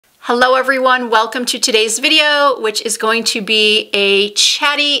Hello everyone, welcome to today's video, which is going to be a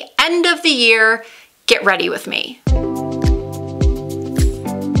chatty end of the year get ready with me.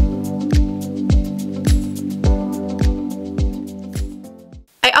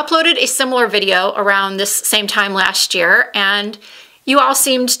 I uploaded a similar video around this same time last year and you all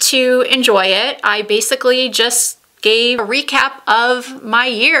seemed to enjoy it. I basically just gave a recap of my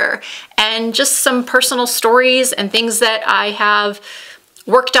year and just some personal stories and things that I have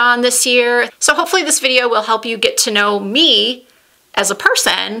worked on this year. So hopefully this video will help you get to know me as a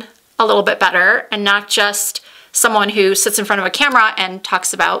person a little bit better and not just someone who sits in front of a camera and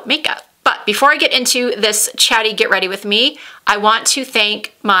talks about makeup. But before I get into this chatty get ready with me, I want to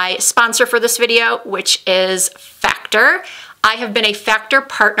thank my sponsor for this video, which is Factor. I have been a Factor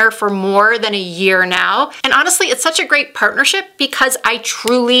partner for more than a year now. And honestly, it's such a great partnership because I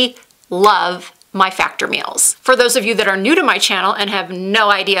truly love my Factor meals. For those of you that are new to my channel and have no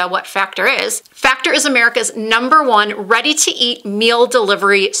idea what Factor is America's #1 ready-to-eat meal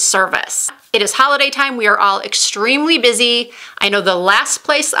delivery service. It is holiday time. We are all extremely busy. I know the last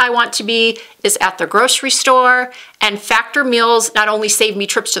place I want to be is at the grocery store, and Factor meals not only save me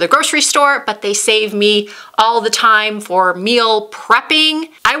trips to the grocery store, but they save me all the time for meal prepping.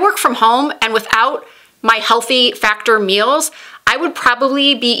 I work from home, and without my healthy Factor meals, I would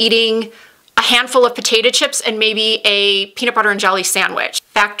probably be eating a handful of potato chips and maybe a peanut butter and jelly sandwich.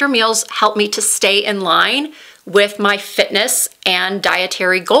 Factor meals help me to stay in line with my fitness and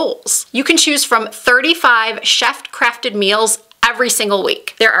dietary goals. You can choose from 35 chef-crafted meals every single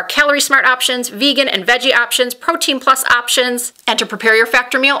week. There are calorie smart options, vegan and veggie options, protein plus options. And to prepare your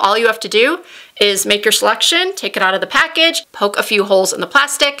Factor meal, all you have to do is make your selection, take it out of the package, poke a few holes in the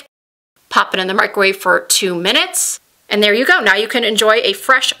plastic, pop it in the microwave for 2 minutes. And there you go. Now you can enjoy a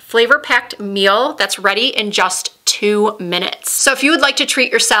fresh, flavor-packed meal that's ready in just 2 minutes. So if you would like to treat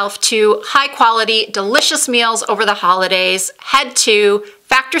yourself to high-quality, delicious meals over the holidays, head to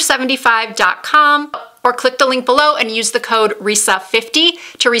factor75.com or click the link below and use the code RISA50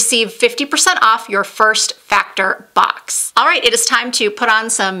 to receive 50% off your first Factor box. All right, it is time to put on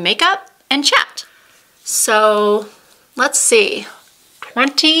some makeup and chat. So let's see,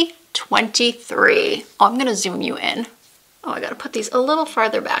 2023. Oh, I'm gonna zoom you in. Oh, I gotta put these a little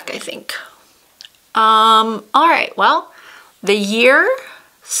farther back, I think. All right, well, the year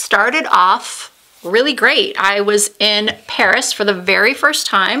started off really great. I was in Paris for the very first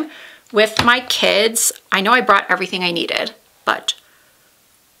time with my kids. I know I brought everything I needed, but,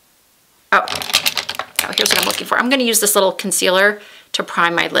 oh, here's what I'm looking for. I'm gonna use this little concealer to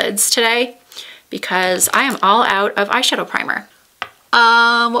prime my lids today because I am all out of eyeshadow primer.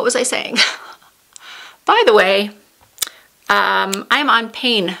 What was I saying? By the way, I'm on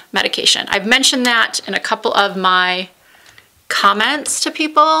pain medication. I've mentioned that in a couple of my comments to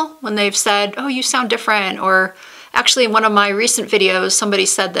people when they've said, oh, you sound different. Or actually in one of my recent videos, somebody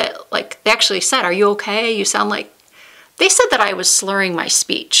said that, like, they actually said, are you okay? You sound like, they said that I was slurring my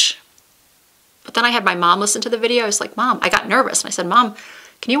speech. But then I had my mom listen to the video. I was like, Mom, I got nervous. And I said, Mom,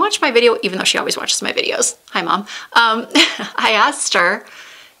 can you watch my video? Even though she always watches my videos. Hi, Mom. I asked her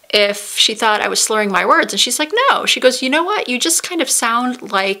if she thought I was slurring my words, and she's like, no. She goes, you know what? You just kind of sound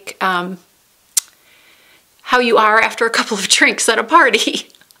like how you are after a couple of drinks at a party.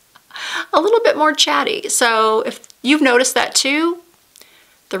 A little bit more chatty. So if you've noticed that too,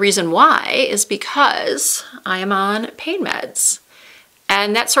 the reason why is because I am on pain meds.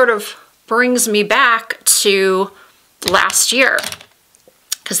 And that sort of brings me back to last year,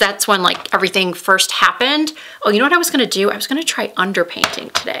 because that's when like everything first happened. Oh, you know what I was gonna do? I was gonna try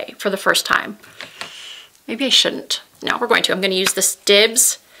underpainting today for the first time. Maybe I shouldn't. No, we're going to. I'm gonna use this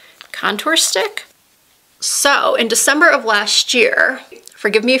Dibs contour stick. So in December of last year,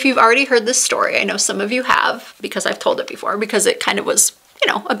 forgive me if you've already heard this story. I know some of you have because I've told it before because it kind of was, you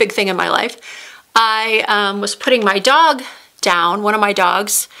know, a big thing in my life. I was putting my dog down, one of my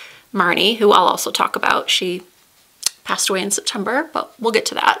dogs, Marnie, who I'll also talk about. She passed away in September, but we'll get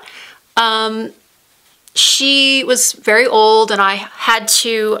to that. She was very old and I had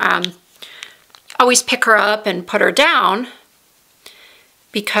to always pick her up and put her down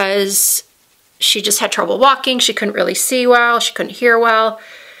because she just had trouble walking. She couldn't really see well. She couldn't hear well.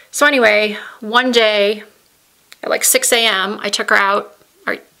 So anyway, one day at like 6 a.m., I took her out,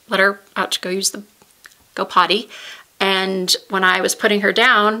 or let her out to go potty. And when I was putting her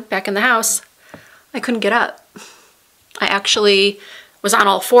down back in the house, I couldn't get up. I actually was on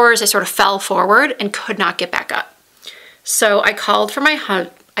all fours. I sort of fell forward and could not get back up. So I called for my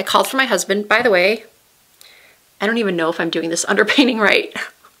husband. By the way, I don't even know if I'm doing this underpainting right.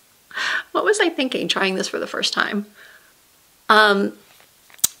 What was I thinking trying this for the first time?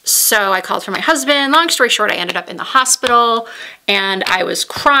 So I called for my husband. Long story short, I ended up in the hospital and I was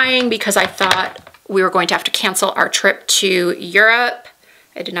crying because I thought we were going to have to cancel our trip to Europe.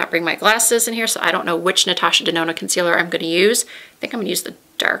 I did not bring my glasses in here, so I don't know which Natasha Denona concealer I'm going to use. I think I'm going to use the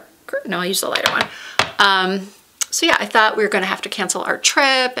darker, no, I'll use the lighter one. So yeah, I thought we were going to have to cancel our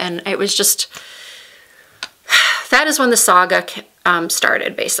trip, and it was just, that is when the saga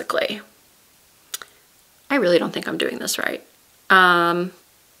started, basically. I really don't think I'm doing this right.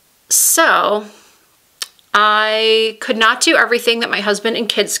 So I could not do everything that my husband and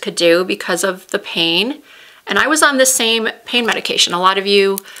kids could do because of the pain. And I was on the same pain medication. A lot of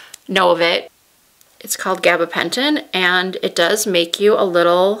you know of it. It's called gabapentin, and it does make you a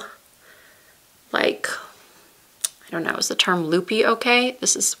little, like, I don't know, is the term loopy okay?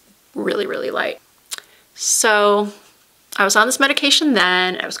 This is really, really light. So I was on this medication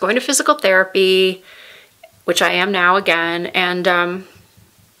then. I was going to physical therapy, which I am now again. And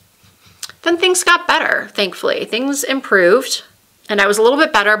then things got better, thankfully. Things improved. And I was a little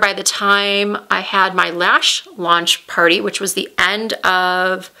bit better by the time I had my lash launch party, which was the end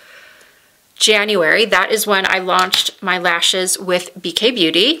of January. That is when I launched my lashes with BK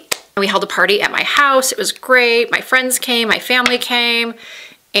Beauty. And we held a party at my house. It was great. My friends came, my family came,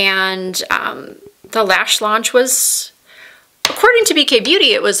 and the lash launch was, according to BK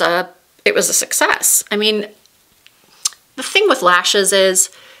Beauty, it was a success. I mean, the thing with lashes is,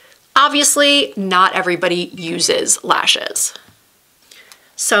 obviously, not everybody uses lashes.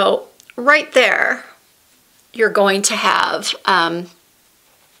 So right there, you're going to have,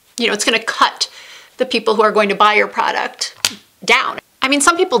 you know, it's going to cut the people who are going to buy your product down. I mean,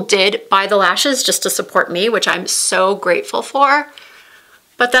 some people did buy the lashes just to support me, which I'm so grateful for.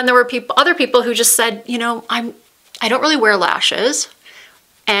 But then there were other people who just said, you know, I don't really wear lashes.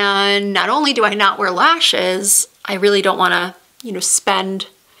 And not only do I not wear lashes, I really don't want to, you know, spend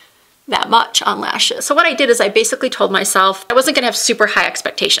that much on lashes. So what I did is I basically told myself I wasn't going to have super high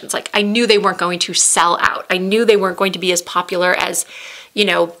expectations. Like, I knew they weren't going to sell out. I knew they weren't going to be as popular as, you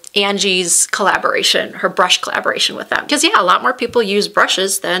know, Angie's collaboration, her brush collaboration with them. Because yeah, a lot more people use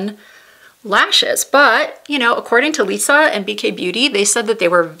brushes than lashes. But, you know, according to Lisa and BK Beauty, they said that they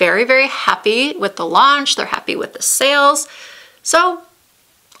were very, very happy with the launch. They're happy with the sales. So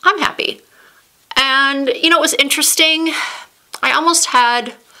I'm happy. And, you know, it was interesting. I almost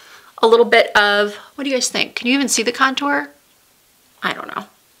had a little bit of, what do you guys think? Can you even see the contour? I don't know.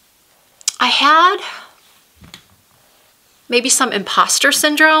 I had maybe some imposter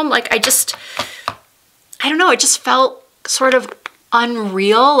syndrome. Like, I don't know, it just felt sort of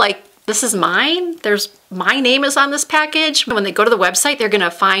unreal. Like, this is mine. My name is on this package. When they go to the website, they're gonna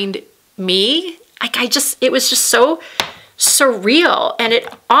find me. Like, it was just so surreal. And it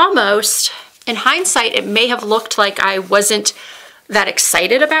almost, in hindsight, it may have looked like I wasn't that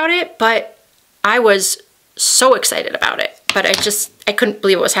excited about it, but I was so excited about it. But I couldn't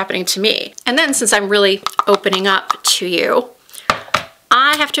believe what was happening to me. And then, since I'm really opening up to you,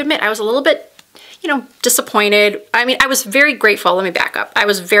 I have to admit I was a little bit, you know, disappointed. I mean, I was very grateful. Let me back up. I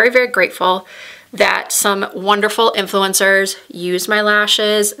was very, very grateful that some wonderful influencers used my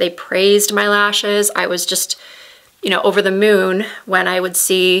lashes. They praised my lashes. I was just, you know, over the moon when I would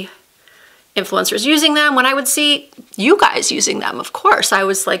see influencers using them, when I would see you guys using them. Of course, I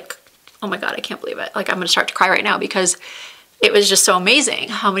was like, oh my God, I can't believe it. Like, I'm gonna start to cry right now because it was just so amazing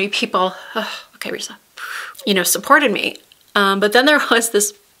how many people, okay, Risa, you know, supported me. But then there was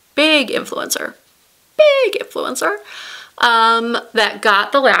this big influencer, that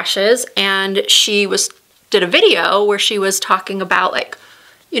got the lashes, and she did a video where she was talking about, like,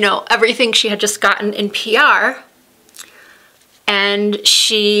 you know, everything she had just gotten in PR. And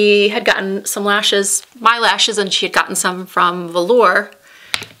she had gotten some lashes, my lashes, and she had gotten some from Velour.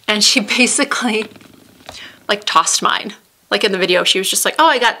 And she basically, like, tossed mine. Like, in the video, she was just like, oh,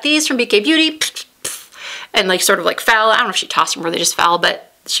 I got these from BK Beauty. And, like, sort of, like, fell. I don't know if she tossed them or they just fell,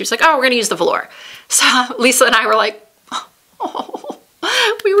 but she was like, oh, we're going to use the Velour. So Lisa and I were like, oh,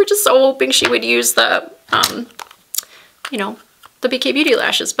 we were just so hoping she would use the, you know, the BK Beauty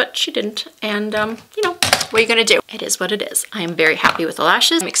lashes, but she didn't. And, you know, what are you gonna do? It is what it is. I am very happy with the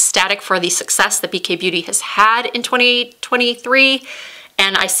lashes. I'm ecstatic for the success that BK Beauty has had in 2023.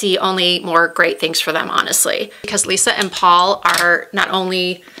 And I see only more great things for them, honestly. Because Lisa and Paul are not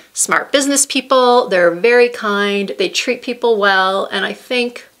only smart business people, they're very kind, they treat people well, and I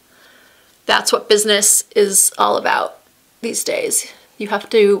think that's what business is all about these days. You have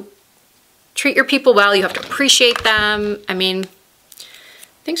to treat your people well, you have to appreciate them. I mean,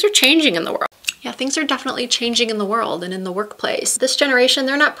 things are changing in the world. Yeah, things are definitely changing in the world and in the workplace. This generation,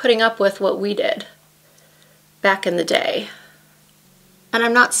 they're not putting up with what we did back in the day. And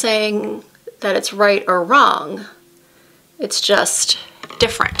I'm not saying that it's right or wrong. It's just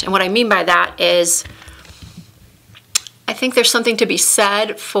different. And what I mean by that is I think there's something to be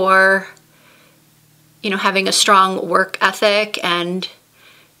said for, you know, having a strong work ethic and,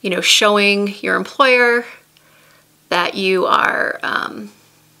 you know, showing your employer that you are,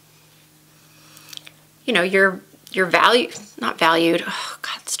 you know, you're valued, not valued. Oh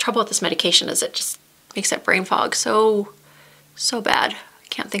God, the trouble with this medication is it just makes that brain fog so bad. I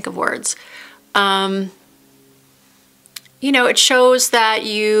can't think of words. You know, it shows that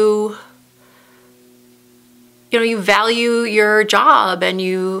you know, you value your job and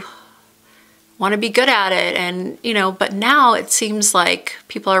you want to be good at it. And, you know, but now it seems like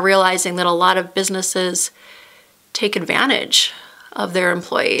people are realizing that a lot of businesses take advantage of their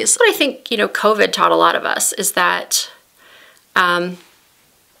employees. What I think, you know, COVID taught a lot of us is that,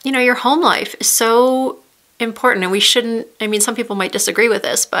 you know, your home life is so important, and we shouldn't, I mean, some people might disagree with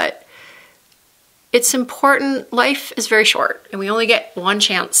this, but it's important. Life is very short and we only get one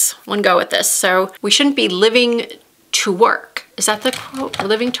chance, one go at this. So we shouldn't be living to work. Is that the quote?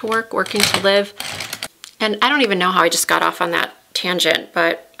 Living to work, working to live. And I don't even know how I just got off on that tangent,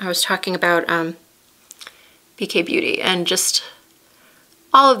 but I was talking about BK Beauty and just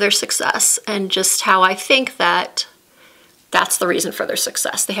all of their success and just how I think that that's the reason for their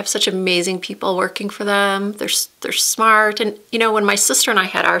success. They have such amazing people working for them. They're smart. And you know, when my sister and I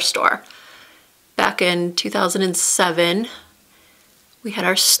had our store, back in 2007, we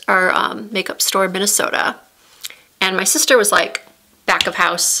had our makeup store in Minnesota. And my sister was like back of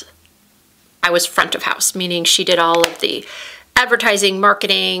house. I was front of house, meaning she did all of the advertising,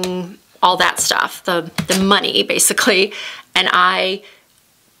 marketing, all that stuff, the money basically. And I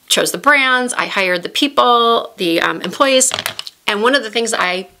chose the brands, I hired the people, the employees. And one of the things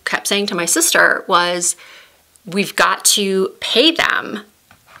I kept saying to my sister was, we've got to pay them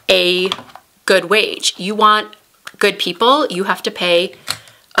a good wage. You want good people, you have to pay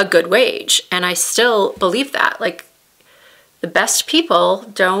a good wage. And I still believe that. Like, the best people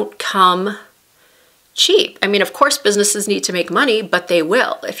don't come cheap. I mean, of course, businesses need to make money, but they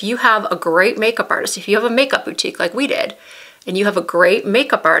will. If you have a great makeup artist, if you have a makeup boutique like we did, and you have a great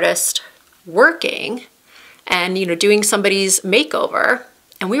makeup artist working and, you know, doing somebody's makeover,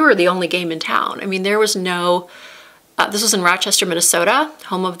 and we were the only game in town. I mean, there was no, this was in Rochester, Minnesota,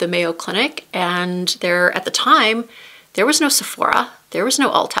 home of the Mayo Clinic, and there, at the time, there was no Sephora, there was no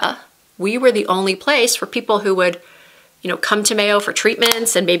Ulta. We were the only place for people who would, you know, come to Mayo for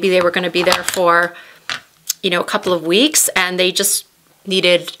treatments, and maybe they were going to be there for, you know, a couple of weeks, and they just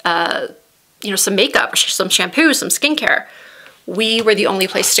needed, you know, some makeup, some shampoo, some skincare. We were the only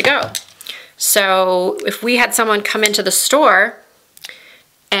place to go. So if we had someone come into the store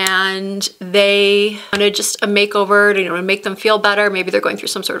and they wanted just a makeover to, you know, to make them feel better, maybe they're going through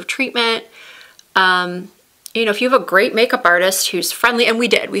some sort of treatment, you know, if you have a great makeup artist who's friendly, and we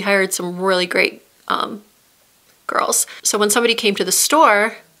did, we hired some really great girls. So when somebody came to the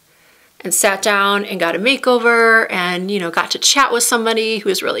store and sat down and got a makeover and, you know, got to chat with somebody who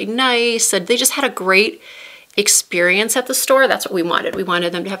was really nice, and they just had a great experience at the store. That's what we wanted. We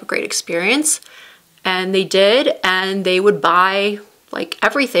wanted them to have a great experience, and they did, and they would buy like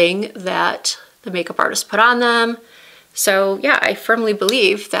everything that the makeup artist put on them. So yeah, I firmly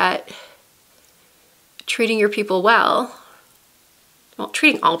believe that treating your people well,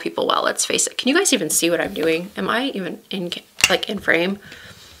 treating all people well, let's face it. Can you guys even see what I'm doing? Am I even in frame?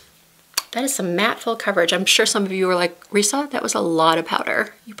 That is some matte full coverage. I'm sure some of you were like, Risa, that was a lot of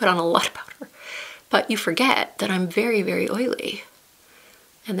powder. You put on a lot of powder. But you forget that I'm very, very oily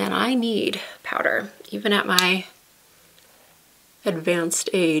and that I need powder, even at my advanced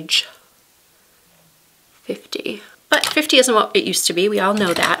age, 50. But 50 isn't what it used to be. We all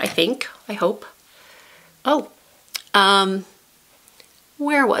know that, I think, I hope. Oh,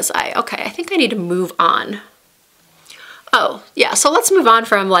 where was I? Okay, I think I need to move on. Oh, yeah, so let's move on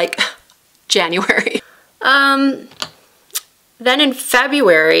from like January. Then in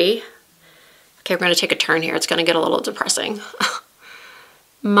February, okay, we're gonna take a turn here. It's gonna get a little depressing.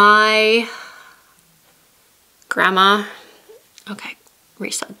 My grandma, okay,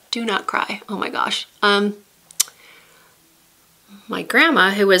 Risa, do not cry. Oh my gosh. My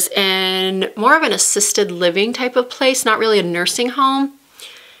grandma, who was in more of an assisted living type of place, not really a nursing home,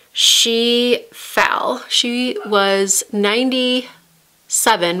 she fell. She was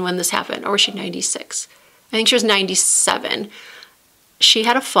 97 when this happened, or was she 96? I think she was 97. She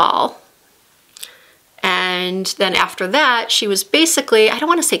had a fall. And then after that, she was basically, I don't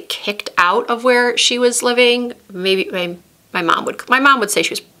want to say kicked out of where she was living. Maybe my mom would say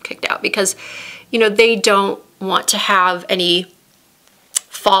she was kicked out because, you know, they don't want to have any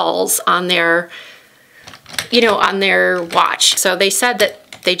falls on their, you know, on their watch. So they said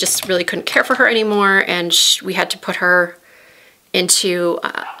that they just really couldn't care for her anymore, and we had to put her into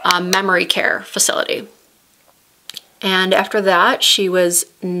a memory care facility. And after that, she was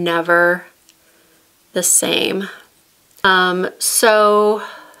never the same. So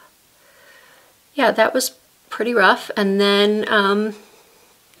yeah, that was pretty rough. And then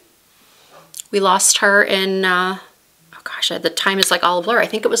we lost her in, oh gosh, the time is like all a blur. I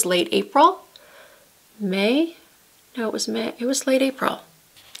think it was late April, May? No, it was May. It was late April.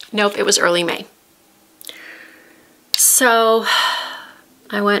 Nope, it was early May. So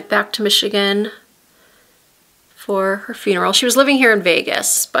I went back to Michigan for her funeral. She was living here in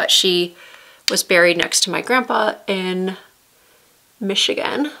Vegas, but she was buried next to my grandpa in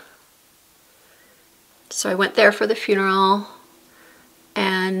Michigan. So I went there for the funeral,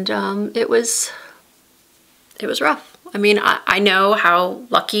 and it was rough. I mean, I know how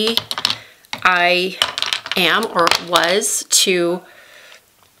lucky I am, or was, to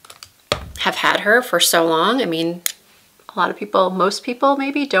have had her for so long. I mean, a lot of people, most people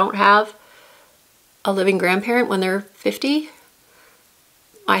maybe, don't have a living grandparent when they're 50.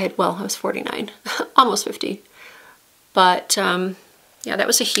 I was 49, almost 50. But yeah, that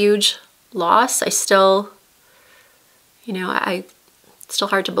was a huge loss. I still, you know, it's still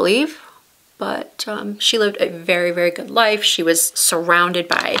hard to believe, but she lived a very, very good life. She was surrounded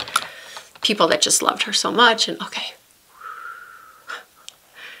by people that just loved her so much. And okay,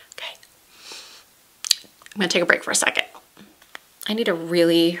 I'm gonna take a break for a second. I need a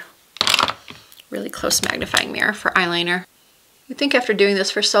really, really close magnifying mirror for eyeliner. You'd think after doing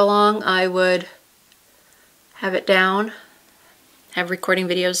this for so long, I would have it down, have recording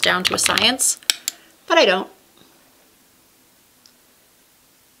videos down to a science, but I don't.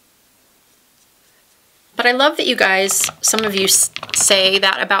 But I love that you guys, some of you say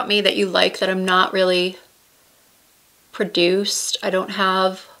that about me, that you like that I'm not really produced. I don't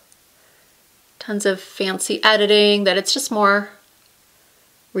have tons of fancy editing, that it's just more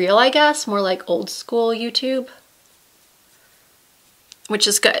real, I guess, more like old school YouTube, which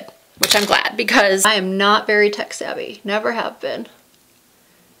is good, which I'm glad, because I am not very tech savvy, never have been.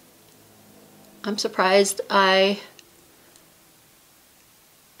 I'm surprised I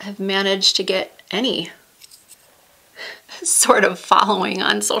have managed to get any sort of following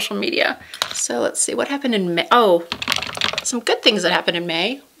on social media. So let's see what happened in May. Oh, some good things that happened in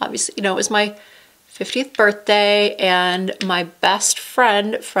May. Obviously, you know, it was my 50th birthday, and my best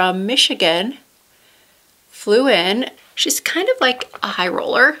friend from Michigan flew in. She's kind of like a high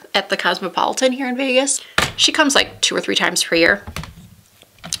roller at the Cosmopolitan here in Vegas. She comes like 2 or 3 times per year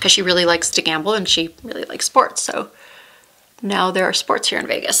because she really likes to gamble and she really likes sports. So now there are sports here in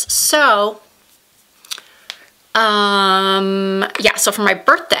Vegas. So yeah, so for my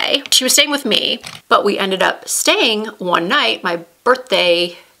birthday, she was staying with me, but we ended up staying one night, my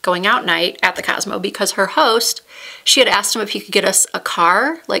birthday going out night, at the Cosmo, because her host, she had asked him if he could get us a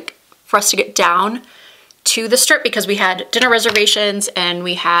car, like for us to get down to the Strip, because we had dinner reservations and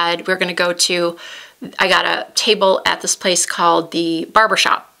we were gonna go to, I got a table at this place called the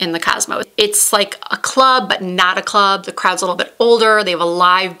Barbershop in the Cosmo. It's like a club, but not a club. The crowd's a little bit older. They have a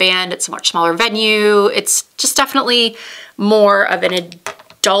live band. It's a much smaller venue. It's just definitely more of an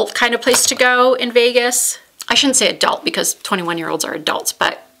adult kind of place to go in Vegas. I shouldn't say adult, because 21-year-olds are adults,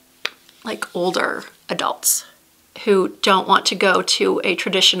 but like older adults who don't want to go to a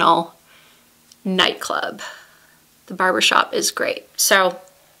traditional nightclub. The Barbershop is great. So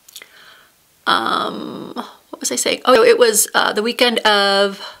what was I saying? Oh, it was the weekend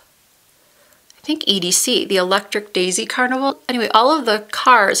of, I think, EDC, the Electric Daisy Carnival. Anyway, all of the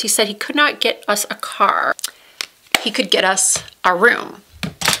cars, he said he could not get us a car. He could get us a room.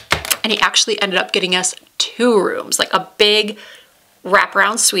 And he actually ended up getting us 2 rooms, like a big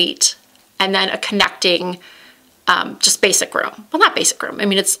wraparound suite and then a connecting just basic room. Well, not basic room. I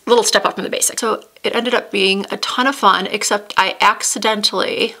mean, it's a little step up from the basic. So it ended up being a ton of fun, except I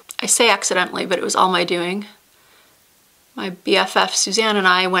say accidentally, but it was all my doing. My BFF Suzanne and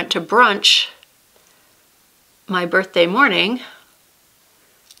I went to brunch my birthday morning,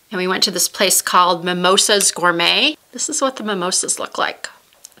 and we went to this place called Mimosas Gourmet. This is what the mimosas look like.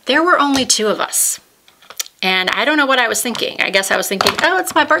 There were only 2 of us, and I don't know what I was thinking. I guess I was thinking, oh,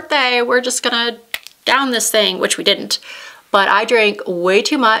 it's my birthday, we're just gonna down this thing, which we didn't. But I drank way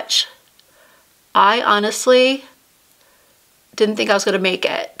too much. I honestly didn't think I was gonna make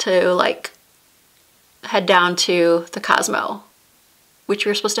it to like head down to the Cosmo, which we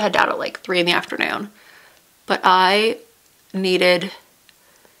were supposed to head down at like 3 in the afternoon. But I needed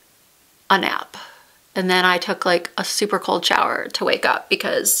a nap. and then I took like a super cold shower to wake up,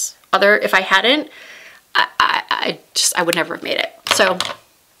 because if I hadn't, I would never have made it. So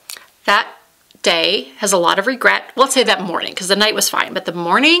that day has a lot of regret. Well, let's say that morning, because the night was fine, but the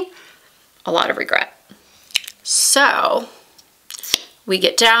morning, a lot of regret. So we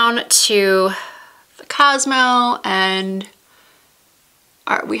get down to the Cosmo, and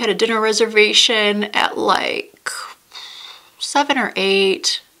we had a dinner reservation at like 7 or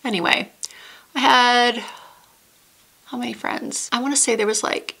 8. Anyway, I had, how many friends? I want to say there was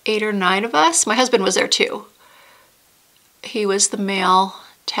like 8 or 9 of us. My husband was there too. He was the male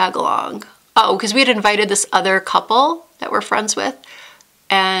tag along. Oh, because we had invited this other couple that we're friends with,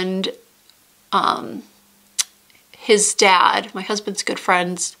 and his dad, my husband's good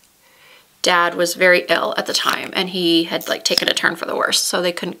friend's dad, was very ill at the time, and he had like taken a turn for the worse, so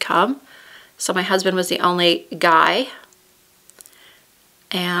they couldn't come. So my husband was the only guy.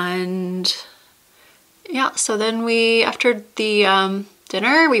 And yeah, so then after the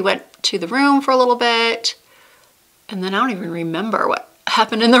dinner, we went to the room for a little bit, and then I don't even remember what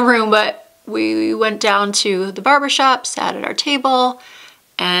happened in the room, but we went down to the barbershop, sat at our table,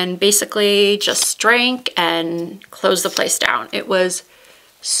 and basically just drank and closed the place down. It was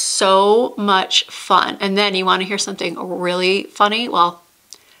so much fun. And then you want to hear something really funny? Well,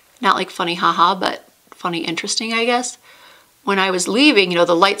 not like funny haha, but funny interesting, I guess. When I was leaving, you know,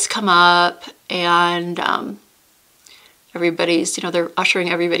 the lights come up, and everybody's, you know, they're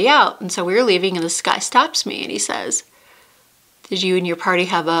ushering everybody out. And so we were leaving, and this guy stops me and he says, "Did you and your party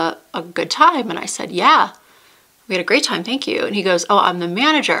have a good time?" And I said, "Yeah, we had a great time, thank you." And he goes, "Oh, I'm the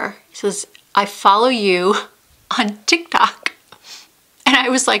manager." He says, "I follow you on TikTok." And I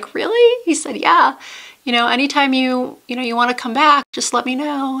was like, "Really?" He said, "Yeah, you know, anytime you want to come back, just let me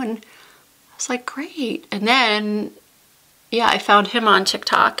know." And I was like, "Great." And then, yeah, I found him on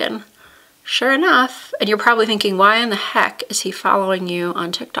TikTok, and sure enough, and you're probably thinking, why in the heck is he following you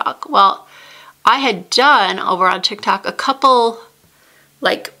on TikTok? Well, I had done over on TikTok a couple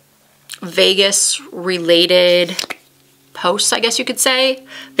like Vegas related posts, I guess you could say,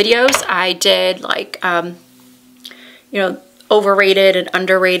 videos. I did like, you know, overrated and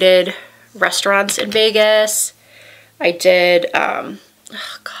underrated restaurants in Vegas. I did, oh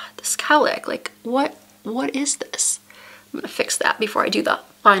God, this cowlick, like what is this? I'm gonna fix that before I do the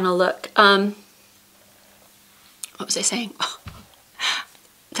final look. What was I saying? Oh,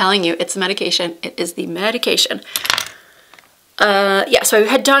 telling you, it's the medication. It is the medication. Yeah, so I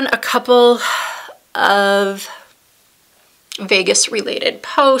had done a couple of Vegas related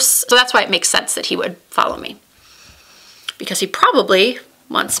posts. So that's why it makes sense that he would follow me, because he probably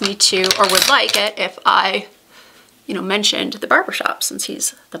wants me to, or would like it if I, you know, mentioned the barbershop, since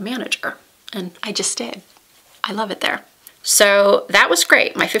he's the manager. And I just did. I love it there. So that was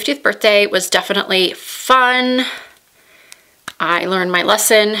great. My 50th birthday was definitely fun. I learned my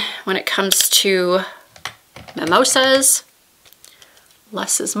lesson when it comes to mimosas.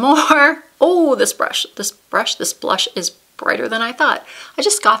 Less is more. Oh, this blush is brighter than I thought. I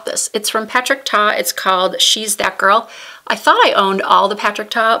just got this. It's from Patrick Ta. It's called She's That Girl. I thought I owned all the Patrick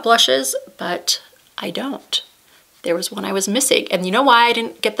Ta blushes, but I don't. There was one I was missing. And you know why I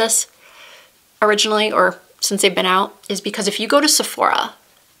didn't get this originally, or since they've been out, is because if you go to Sephora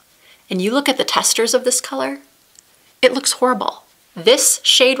and you look at the testers of this color, it looks horrible. This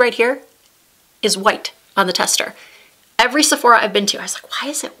shade right here is white on the tester. Every Sephora I've been to, I was like, why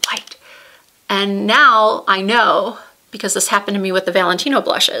is it white? And now I know, because this happened to me with the Valentino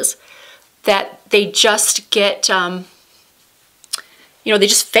blushes, that they just get, you know, they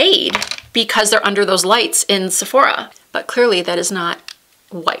just fade because they're under those lights in Sephora. But clearly that is not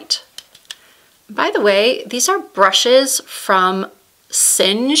white. By the way, these are brushes from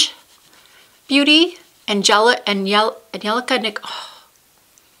Singe Beauty. Angelica Nick. Oh,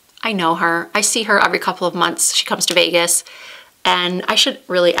 I know her. I see her every couple of months. She comes to Vegas, and I should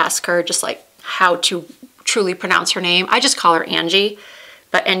really ask her just like how to truly pronounce her name. I just call her Angie.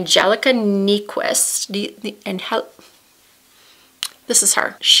 But Angelica Nyquist, this is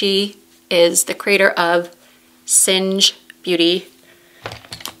her. She is the creator of Singe Beauty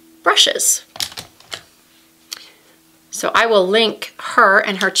brushes. So I will link her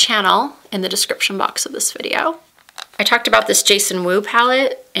and her channel in the description box of this video. I talked about this Jason Wu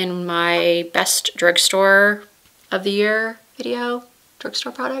palette in my best drugstore of the year video,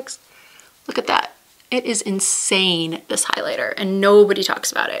 drugstore products. Look at that. It is insane, this highlighter, and nobody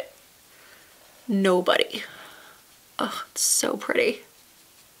talks about it. Nobody. Oh, it's so pretty.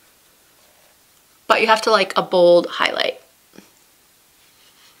 But you have to like a bold highlight.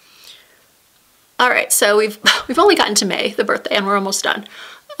 All right, so we've only gotten to May, the birthday, and we're almost done.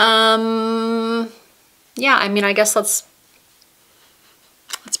 yeah, I mean, I guess let's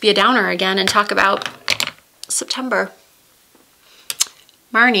be a downer again and talk about September.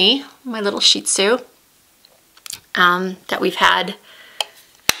 Marnie, my little Shih Tzu, that we've had,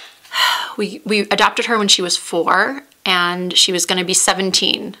 we adopted her when she was 4, and she was gonna be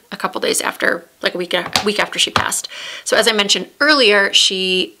 17 a couple days after, like a week after she passed. So as I mentioned earlier,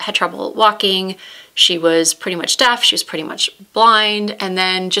 she had trouble walking, she was pretty much deaf, she was pretty much blind, and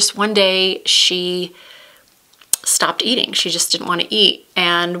then just one day she stopped eating. She just didn't want to eat,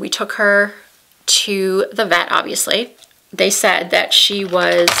 and we took her to the vet, obviously. They said that she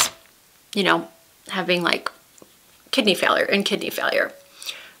was, you know, having like kidney failure.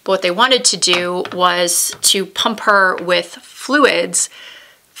 But what they wanted to do was to pump her with fluids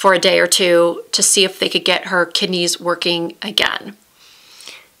for a day or two to see if they could get her kidneys working again.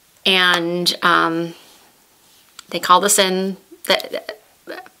 And they called us in,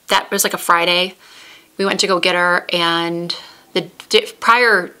 that was like a Friday. We went to go get her, and the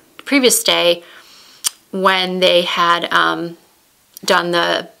previous day when they had done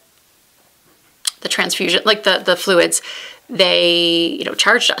the transfusion, like the fluids, they, you know,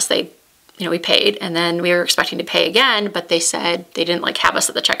 charged us. They, you know, we paid, and then we were expecting to pay again, but they said they didn't like have us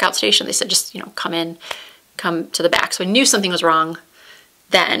at the checkout station. They said, just, you know, come to the back. So I knew something was wrong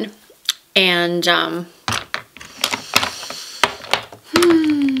then. And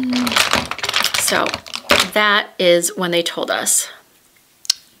so that is when they told us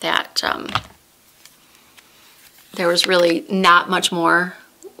that there was really not much more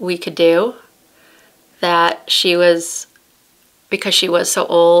we could do, that she was, because she was so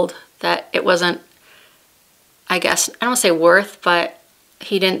old, that it wasn't, I guess, I don't want to say worth, but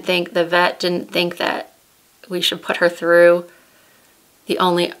the vet didn't think that we should put her through the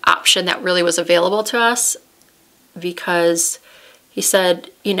only option that really was available to us, because he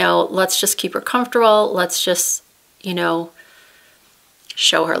said, you know, let's just keep her comfortable. Let's just, you know,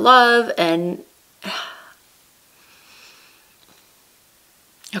 show her love. And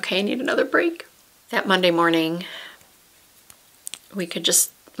okay, I need another break. That Monday morning, we could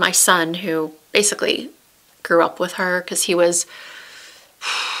just, my son, who basically grew up with her because he was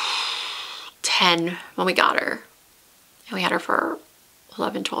 10 when we got her, and we had her for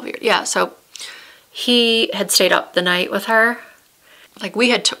 11, 12 years. Yeah, so he had stayed up the night with her. Like we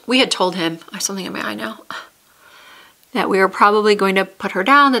had told him, I have something in my eye now, that we were probably going to put her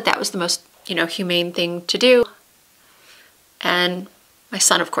down, that was the most, you know, humane thing to do. And my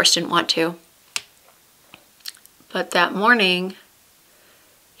son, of course, didn't want to. But that morning,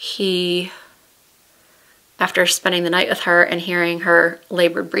 after spending the night with her and hearing her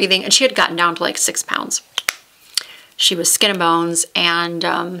labored breathing, and she had gotten down to like 6 pounds. She was skin and bones, and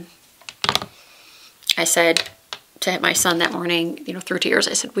I said to my son that morning, you know, through tears,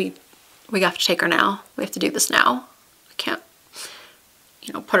 I said, we have to take her now. We have to do this now. We can't,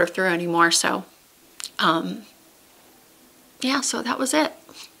 you know, put her through anymore. So, yeah, so that was it.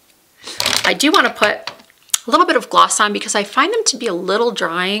 I do want to put a little bit of gloss on because I find them to be a little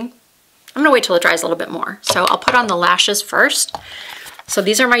drying. I'm gonna wait till it dries a little bit more. So I'll put on the lashes first. So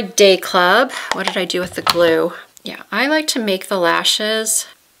these are my Day Club. What did I do with the glue? Yeah, I like to make the lashes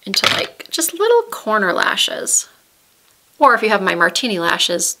into like just little corner lashes. Or if you have my martini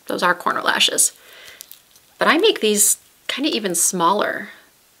lashes, those are corner lashes. But I make these kind of even smaller.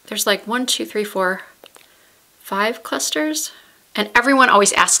 There's like 1, 2, 3, 4, 5 clusters. And everyone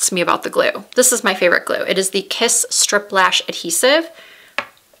always asks me about the glue. This is my favorite glue. It is the Kiss Strip Lash Adhesive.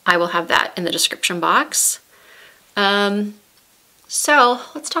 I will have that in the description box. So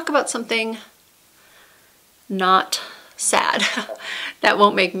let's talk about something not sad that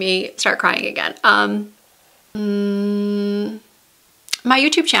won't make me start crying again. My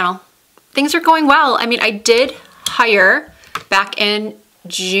YouTube channel. Things are going well. I mean, I did hire back in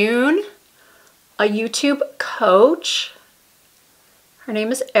June a YouTube coach. Her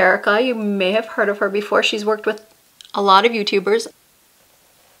name is Erica. You may have heard of her before. She's worked with a lot of YouTubers.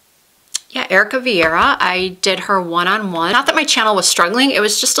 Yeah, Erica Vieira. I did her one-on-one. Not that my channel was struggling. It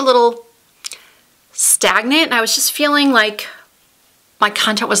was just a little stagnant, and I was just feeling like my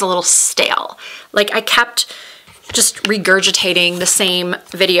content was a little stale. Like I kept just regurgitating the same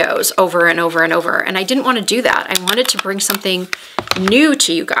videos over and over and over, and I didn't want to do that. I wanted to bring something new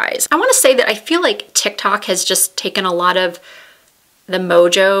to you guys. I want to say that I feel like TikTok has just taken a lot of the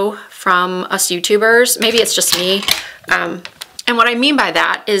mojo from us YouTubers. Maybe it's just me. And what I mean by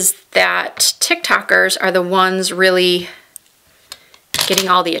that is that TikTokers are the ones really getting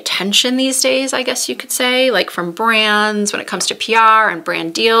all the attention these days, I guess you could say, like from brands when it comes to PR and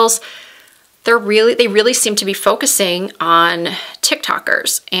brand deals. They really seem to be focusing on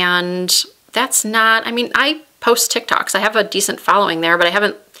TikTokers, and that's not, I mean, I post TikToks. I have a decent following there, but I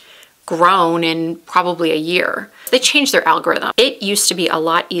haven't grown in probably a year. They changed their algorithm. It used to be a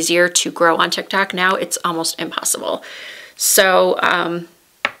lot easier to grow on TikTok. Now it's almost impossible. So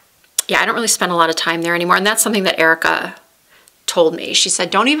yeah, I don't really spend a lot of time there anymore. And that's something that Erica told me. She said,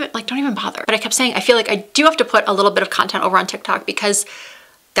 don't even bother. But I kept saying, I feel like I do have to put a little bit of content over on TikTok because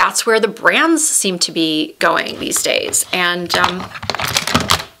that's where the brands seem to be going these days. And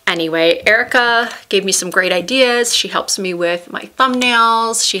anyway, Erica gave me some great ideas. She helps me with my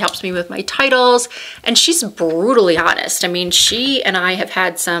thumbnails. She helps me with my titles. And she's brutally honest. I mean, she and I have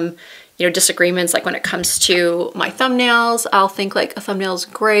had some, you know, disagreements, like when it comes to my thumbnails. I'll think like a thumbnail is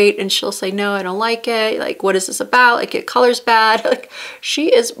great and she'll say, no, I don't like it. Like, what is this about? Like, it color's bad. Like,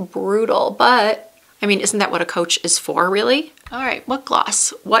 she is brutal, but I mean, isn't that what a coach is for, really? All right, what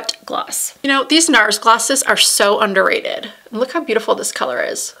gloss? What gloss? You know, these NARS glosses are so underrated. Look how beautiful this color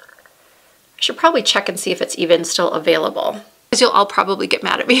is. I should probably check and see if it's even still available, because you'll all probably get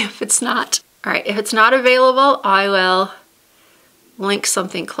mad at me if it's not. All right, if it's not available, I will link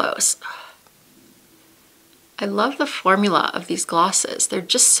something close. I love the formula of these glosses. They're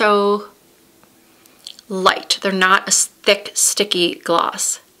just so light. They're not a thick, sticky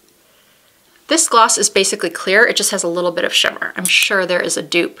gloss. This gloss is basically clear. It just has a little bit of shimmer. I'm sure there is a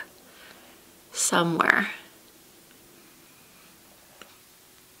dupe somewhere.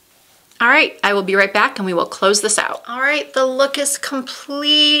 All right, I will be right back and we will close this out. All right, the look is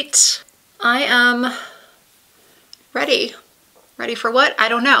complete. I am ready. Ready for what? I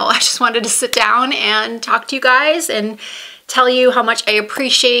don't know. I just wanted to sit down and talk to you guys and tell you how much I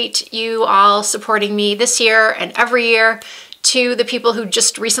appreciate you all supporting me this year and every year. To the people who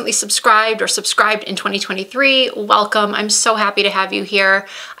just recently subscribed or subscribed in 2023, welcome. I'm so happy to have you here.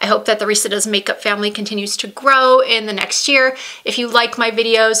 I hope that the Risa Does Makeup family continues to grow in the next year. If you like my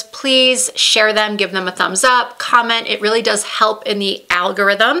videos, please share them, give them a thumbs up, comment. It really does help in the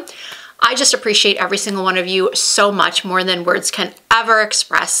algorithm. I just appreciate every single one of you so much, more than words can ever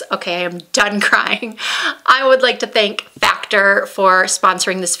express. Okay, I'm done crying. I would like to thank Factor for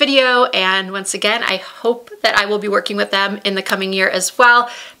sponsoring this video, and once again, I hope that I will be working with them in the coming year as well,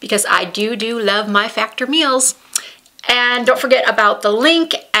 because I do love my Factor meals. And don't forget about the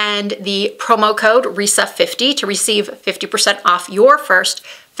link and the promo code RISA50 to receive 50% off your first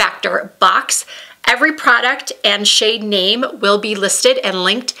Factor box. Every product and shade name will be listed and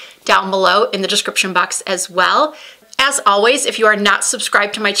linked down below in the description box as well. As always, if you are not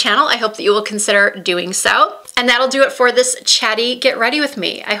subscribed to my channel, I hope that you will consider doing so. And that'll do it for this Chatty Get Ready with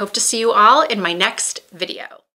me. I hope to see you all in my next video.